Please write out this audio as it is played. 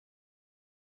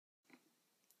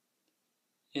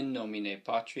In nomine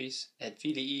Patris, et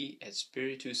Filii, et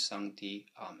Spiritus Sancti.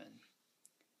 Amen.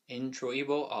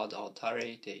 Introibo ad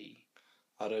altare Dei.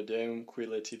 Ad Deum qui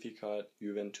laetificat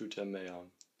juventutem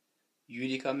meam.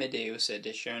 Judica me Deus et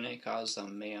discerne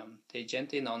causam meam, de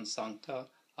gente non sancta,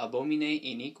 abomine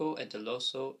inico et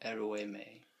doloso eroe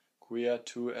me. Quia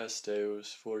tu es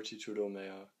Deus fortitudo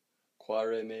mea,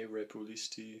 quare me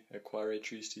repulisti, et quare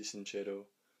tristis in cedo,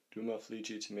 dum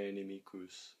affligit me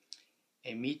inimicus.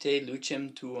 Emite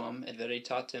lucem tuam et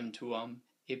veritatem tuam,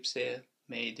 ipse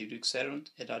me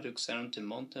deduxerunt et adduxerunt in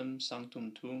montem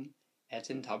sanctum tuum, et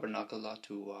in tabernacula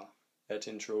tua. Et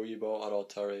introibo ad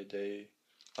altare Dei,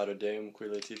 ad Deum qui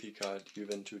laetificat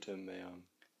juventutem meam.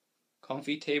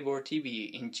 Confitebor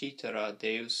tibi incitera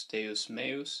Deus, Deus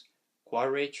meus,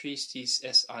 quare tristis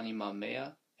est anima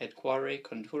mea, et quare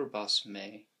conturbas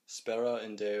me. Spera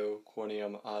in Deo,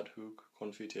 quoniam ad hoc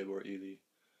confitebor illi.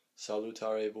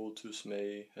 Salutare vultus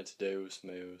mei et Deus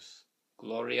meus.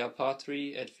 Gloria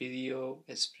Patri et Filio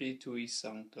et Spiritui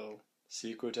Sancto.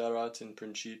 Sicut erat in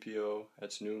principio,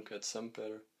 et nunc et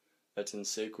semper, et in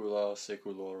saecula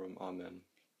saeculorum. Amen.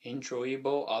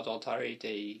 Introibo ad altare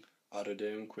Dei. Ad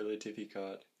Deum qui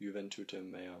laetificat juventutem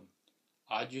meam.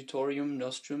 Adjutorium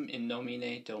nostrum in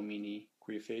nomine Domini.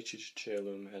 Qui fecit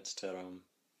caelum et terram.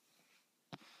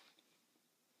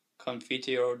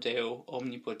 Confiteor Deo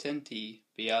omnipotenti,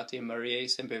 Beate Mariae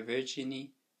semper Virgini,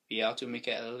 Beatum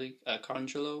Michaeli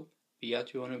Arcangelo,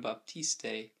 Beationum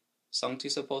Baptiste,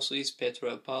 Sanctis Apostolis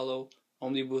Petro et Paulo,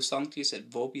 omnibus sanctis et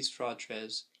vobis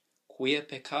fratres, quia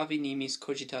peccavi nimis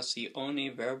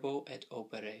cogitatione verbo et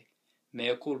opere,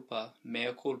 mea culpa,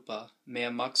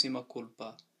 mea maxima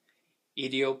culpa.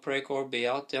 Ideo precor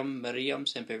Beatam Mariam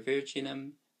semper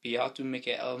Virginem, Beatum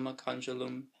Michaelum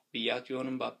Arcangelum,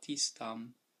 Beationum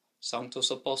Baptistam, Sanctos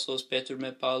Apostolos Petrum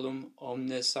et Paulum,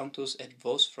 omnes sanctos et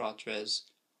vos fratres,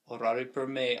 orare per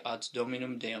me ad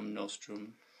Dominum Deum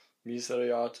nostrum.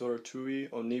 Misereatur tui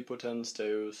omnipotens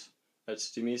Deus, et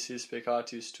dimissis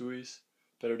peccatis tuis,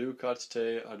 perducat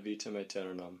te ad vitam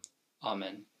aeternam.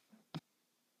 Amen.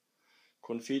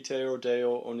 Confiteor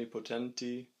Deo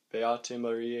omnipotenti, Beate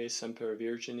Mariae semper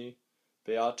Virgini,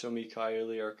 Beato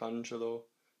Michaeli Arcangelo,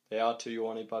 Beato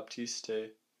Ioanne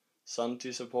Baptiste,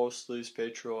 Sanctis Apostolis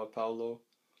Petro et Paulo,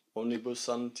 omnibus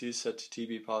sanctis et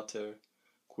tibi pater,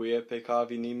 quia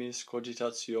peccavi nimis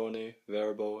cogitatione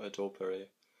verbo et opere,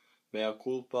 mea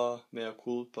culpa,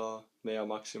 mea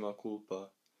maxima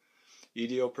culpa.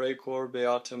 Ideo precor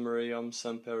Beatam Mariam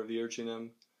semper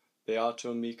Virginem,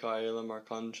 Beatum Michaelum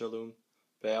Arcangelum,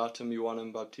 Beatum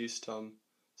Ioannem Baptistam,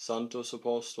 Sanctos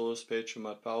Apostolos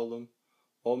Petrum et Paulum,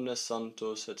 omnes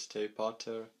sanctos et te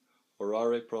pater,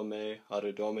 orare pro me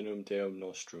ad Dominum Deum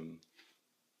nostrum.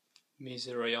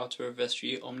 Misereatur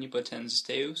vestri omnipotens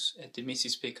Deus, et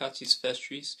dimissis peccatis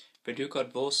vestris,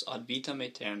 perducat vos ad vitam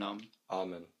aeternam.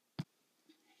 Amen.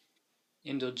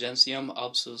 Indulgentiam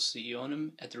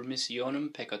absolutionem et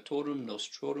remissionem peccatorum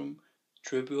nostrorum,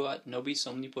 tribuat nobis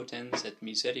omnipotens et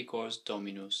misericors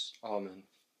Dominus. Amen.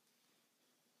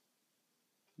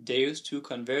 Deus tu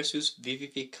conversus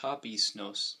vivificabis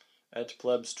nos. Et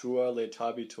plebs tua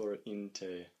laetabitur in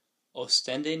te.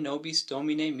 Ostende nobis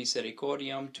Domine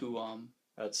misericordiam tuam.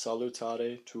 Et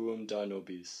salutare tuum da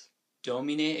nobis.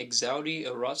 Domine exaudi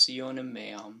orationem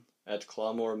meam. Et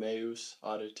clamor meus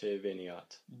ad te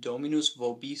veniat. Dominus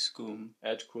vobiscum.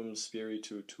 Et cum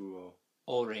spiritu tuo.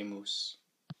 Oremus.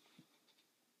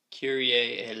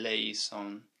 Kyrie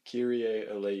eleison. Kyrie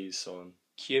eleison.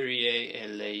 Kyrie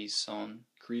eleison.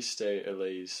 Christe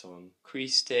eleison.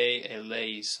 Christe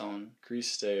eleison.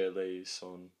 Christe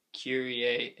eleison.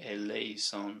 Kyrie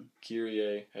eleison.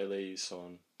 Kyrie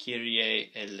eleison.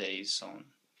 Kyrie eleison.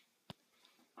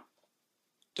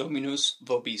 Dominus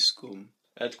vobiscum.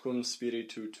 Et cum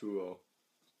spiritu tuo.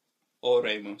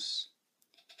 Oremus.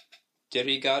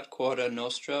 Dirigat quora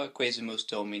nostra quesimus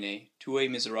Domine, tuae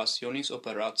miserationis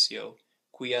operatio,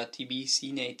 quia tibi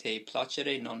sine te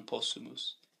placere non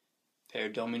possumus. Per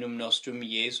Dominum nostrum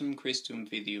Iesum Christum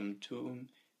Filium tuum,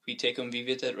 qui tecum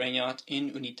vivit et regnat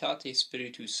in unitate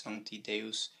Spiritus Sancti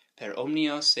Deus, per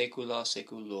omnia saecula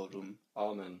saeculorum.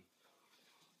 Amen.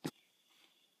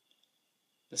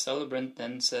 The celebrant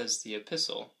then says the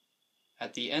epistle.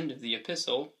 At the end of the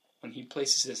epistle, when he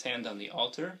places his hand on the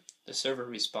altar, the server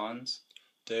responds,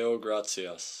 Deo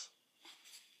gratias.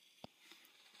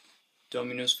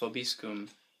 Dominus vobiscum.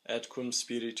 Et cum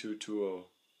spiritu tuo.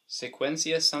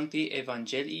 Sequentia Sancti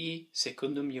Evangelii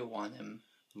secundum Ioannem.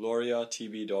 Gloria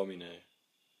tibi Domine.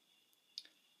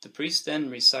 The priest then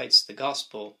recites the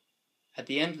Gospel. At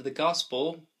the end of the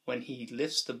Gospel, when he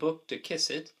lifts the book to kiss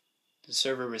it, the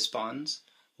server responds,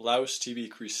 Laus tibi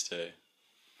Christe.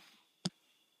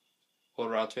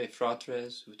 Orate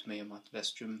fratres, ut meum ad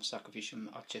vestrum sacrificium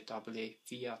acceptabile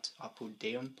fiat apud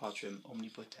Deum Patrem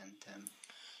omnipotentem.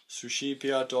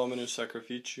 Suscipiat Dominus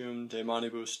sacrificium de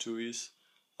manibus tuis,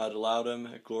 ad laudem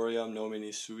et gloriam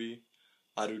nomini sui,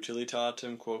 ad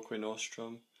utilitatem quoque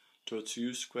nostrum,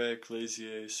 totiusque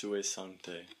ecclesiae suae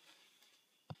sanctae.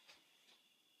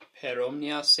 Per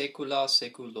omnia saecula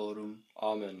saeculorum.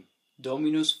 Amen.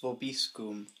 Dominus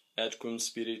vobiscum. Et cum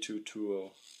spiritu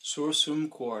tuo. Sursum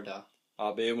corda.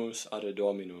 Habemus ad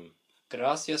Dominum.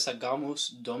 Gratias agamus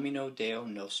Domino Deo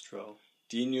nostro.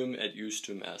 Dignum et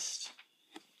justum est.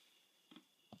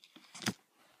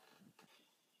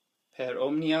 Per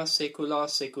omnia saecula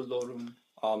saeculorum.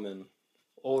 Amen.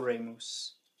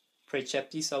 Oremus.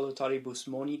 Precepti salutaribus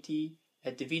moniti,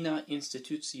 et divina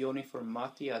institutione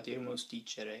formati ademus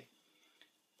dicere.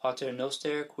 Pater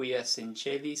noster, qui es in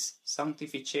celis,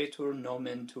 sanctificetur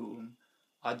nomen tuum,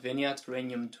 adveniat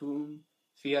regnum tuum,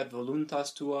 fiat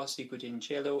voluntas tua sicut in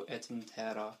cielo et in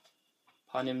terra.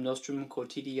 Panem nostrum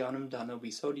quotidianum da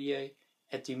nobis hodie,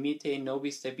 et dimite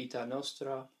nobis debita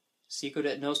nostra, sicut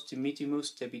et nos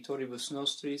dimitimus debitoribus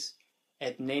nostris,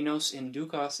 et ne nos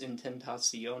inducas in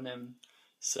tentationem,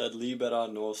 Sed libera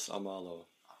nos a malo.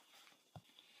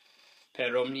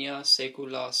 per omnia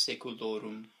saecula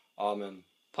saeculorum. Amen.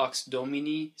 Pax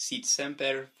Domini sit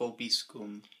semper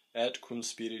vobiscum. Et cum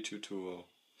spiritu tuo.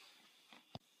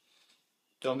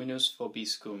 Dominus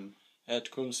vobiscum. Et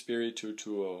cum spiritu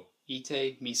tuo.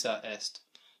 Ite missa est.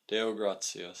 Deo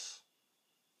gratias.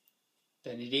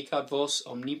 Benedicat vos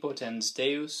omnipotens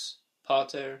Deus,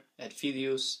 Pater, et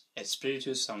Filius, et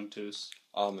Spiritus Sanctus.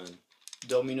 Amen.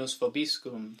 Dominus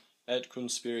vobiscum. Et cum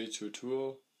spiritu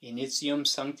tuo. Initium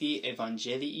Sancti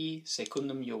Evangelii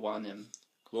secundum Ioannem.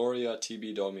 Gloria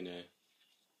tibi, Domine.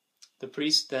 The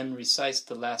priest then recites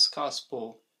the last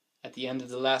gospel. At the end of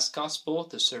the last gospel,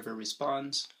 the server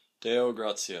responds, Deo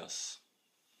gratias.